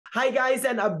Hi guys,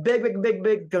 and a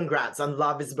big congrats on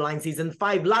Love is Blind season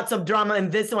 5. Lots of drama in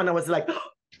this one. I was like,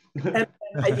 and then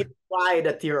I even cried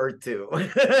a tear or two.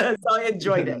 So I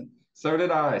enjoyed it. So did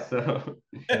I. So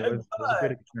it was a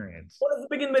good experience. Well, let's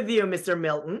begin with you, Mr.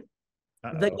 Milton.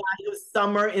 The guy who's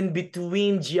somewhere in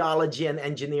between geology and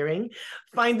engineering.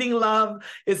 Finding love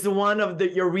is one of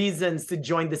your reasons to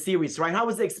join the series, right? How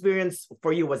was the experience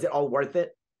for you? Was it all worth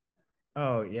it?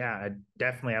 Oh yeah,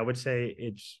 definitely. I would say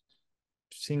it's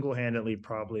single-handedly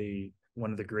probably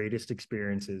one of the greatest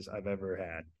experiences I've ever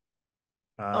had.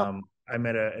 I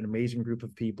met an amazing group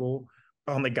of people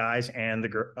on the guys and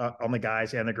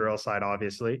the girls side,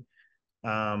 obviously.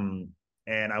 And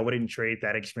I wouldn't trade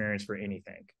that experience for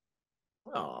anything.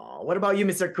 Oh, what about you,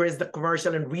 Mr. Chris, the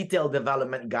commercial and retail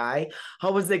development guy?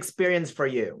 How was the experience for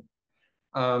you?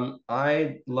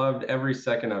 I loved every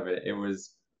second of it. It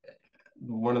was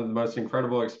one of the most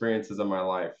incredible experiences of my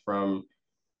life, from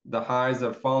the highs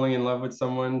of falling in love with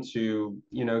someone to,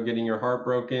 getting your heart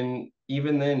broken.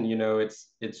 Even then,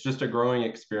 it's just a growing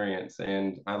experience,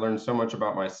 and I learned so much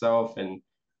about myself, and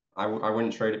I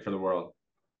wouldn't trade it for the world.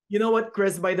 You know what,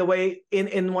 Chris, by the way,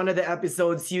 in one of the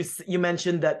episodes, you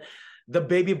mentioned that the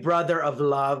baby brother of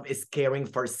love is caring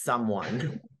for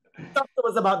someone. Talk to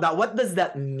us about that. What does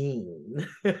that mean?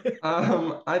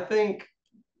 I think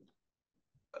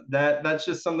that's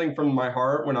just something from my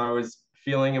heart when I was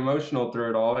feeling emotional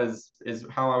through it all, is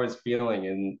how I was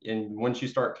feeling. And once you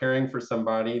start caring for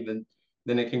somebody,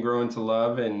 then it can grow into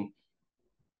love. And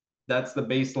that's the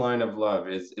baseline of love,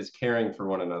 is caring for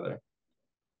one another.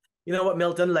 You know what,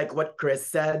 Milton, like what Chris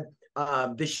said,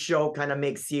 this show kind of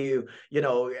makes you,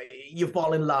 you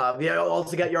fall in love. You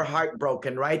also get your heart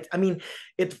broken, right? I mean,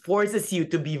 it forces you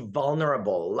to be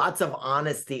vulnerable. Lots of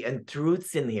honesty and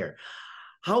truths in here.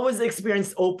 How was the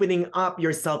experience opening up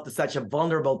yourself to such a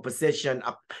vulnerable position?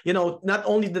 Not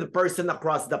only to the person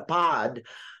across the pod,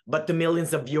 but to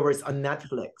millions of viewers on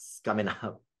Netflix coming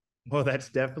up. Well, that's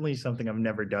definitely something I've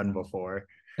never done before.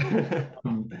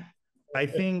 I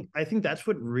think that's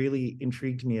what really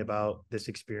intrigued me about this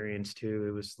experience too.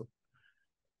 It was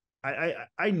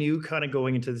I knew kind of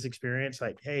going into this experience,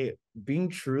 like, hey, being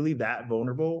truly that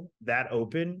vulnerable, that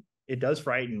open, it does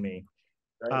frighten me.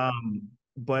 Right.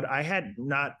 But I had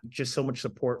not just so much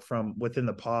support from within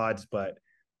the pods, but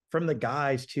from the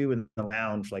guys too in the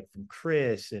lounge, like from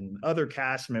Chris and other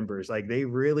cast members. Like they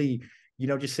really,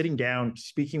 just sitting down,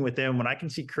 speaking with them. When I can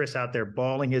see Chris out there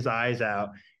bawling his eyes out,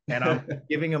 and I'm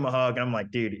giving him a hug, and I'm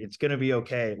like, dude, it's gonna be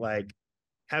okay. Like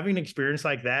having an experience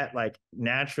like that, like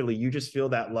naturally, you just feel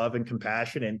that love and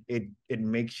compassion, and it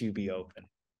makes you be open.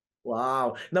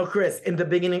 Wow. Now, Chris, in the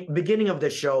beginning of the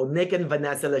show, Nick and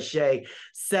Vanessa Lachey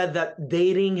said that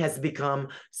dating has become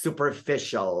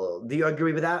superficial. Do you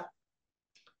agree with that?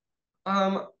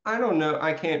 I don't know.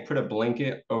 I can't put a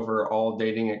blanket over all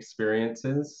dating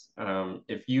experiences.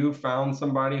 If you found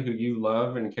somebody who you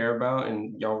love and care about,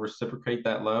 and y'all reciprocate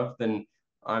that love, then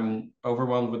I'm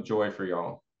overwhelmed with joy for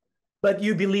y'all. But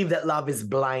you believe that love is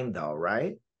blind, though,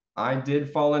 right? I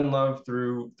did fall in love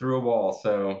through a wall,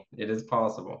 so it is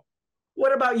possible.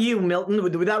 What about you, Milton?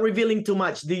 Without revealing too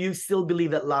much, do you still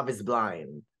believe that love is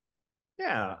blind?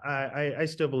 Yeah, I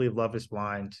still believe love is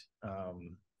blind.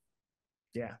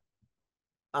 Yeah.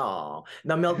 Oh,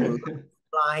 now Milton,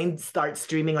 Blind starts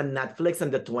streaming on Netflix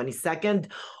on the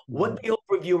 22nd. What do you hope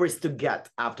for viewers to get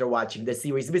after watching the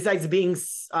series, besides being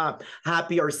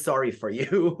happy or sorry for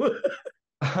you?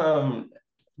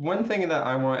 One thing that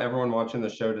I want everyone watching the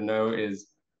show to know is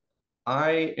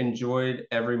I enjoyed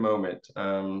every moment.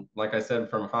 Like I said,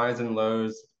 from highs and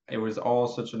lows, it was all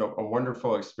such a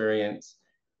wonderful experience.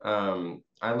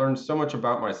 I learned so much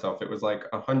about myself. It was like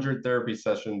 100 therapy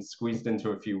sessions squeezed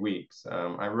into a few weeks.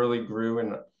 I really grew,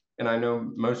 and I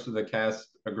know most of the cast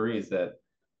agrees that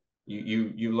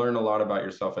you learn a lot about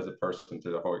yourself as a person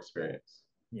through the whole experience.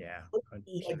 Yeah.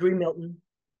 You agree, Milton?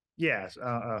 Yes,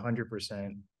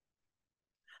 100%.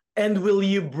 And will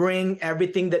you bring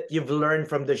everything that you've learned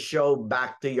from the show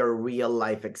back to your real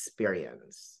life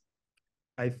experience?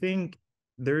 I think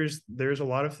there's a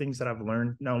lot of things that I've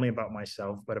learned, not only about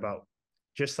myself, but about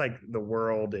just like the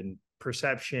world and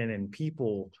perception and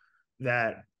people,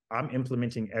 that I'm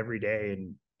implementing every day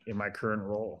in my current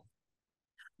role.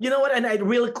 You know what? And I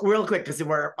real quick, because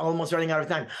we're almost running out of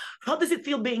time. How does it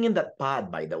feel being in that pod,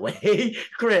 by the way,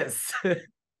 Chris?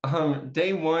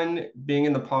 Day one being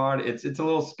in the pod, it's a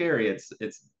little scary.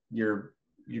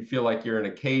 You feel like you're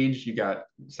in a cage. You got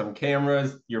some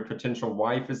cameras. Your potential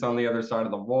wife is on the other side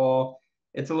of the wall.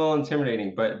 It's a little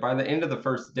intimidating, but by the end of the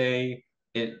first day,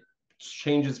 it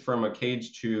changes from a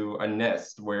cage to a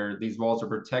nest where these walls are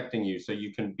protecting you, so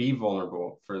you can be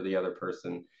vulnerable for the other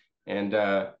person. And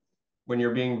when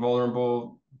you're being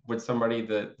vulnerable with somebody,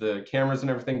 the cameras and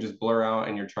everything just blur out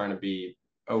and you're trying to be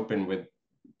open with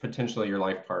potentially your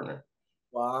life partner.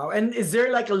 Wow. And is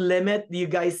there like a limit? Do you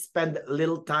guys spend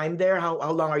little time there?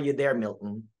 How long are you there,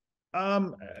 Milton?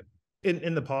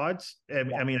 In the pods,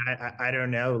 I mean, I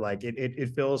don't know. Like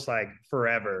it feels like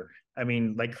forever. I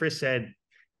mean, like Chris said,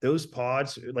 those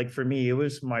pods, like for me, it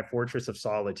was my fortress of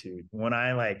solitude. When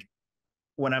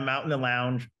I'm out in the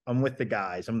lounge, I'm with the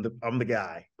guys. I'm the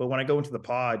guy. But when I go into the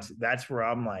pods, that's where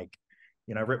I'm like,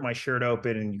 you know, I rip my shirt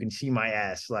open and you can see my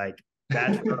ass. Like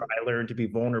that's where I learned to be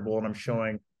vulnerable and I'm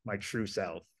showing my true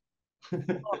self.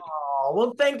 Oh,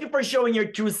 well, thank you for showing your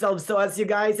true self. So as you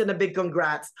guys, and a big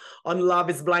congrats on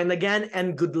Love is Blind again,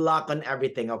 and good luck on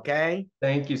everything, okay?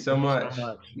 Thank you so Thank you much. so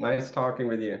much. Nice talking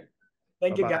with you.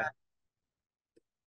 Thank you, Bye-bye. guys.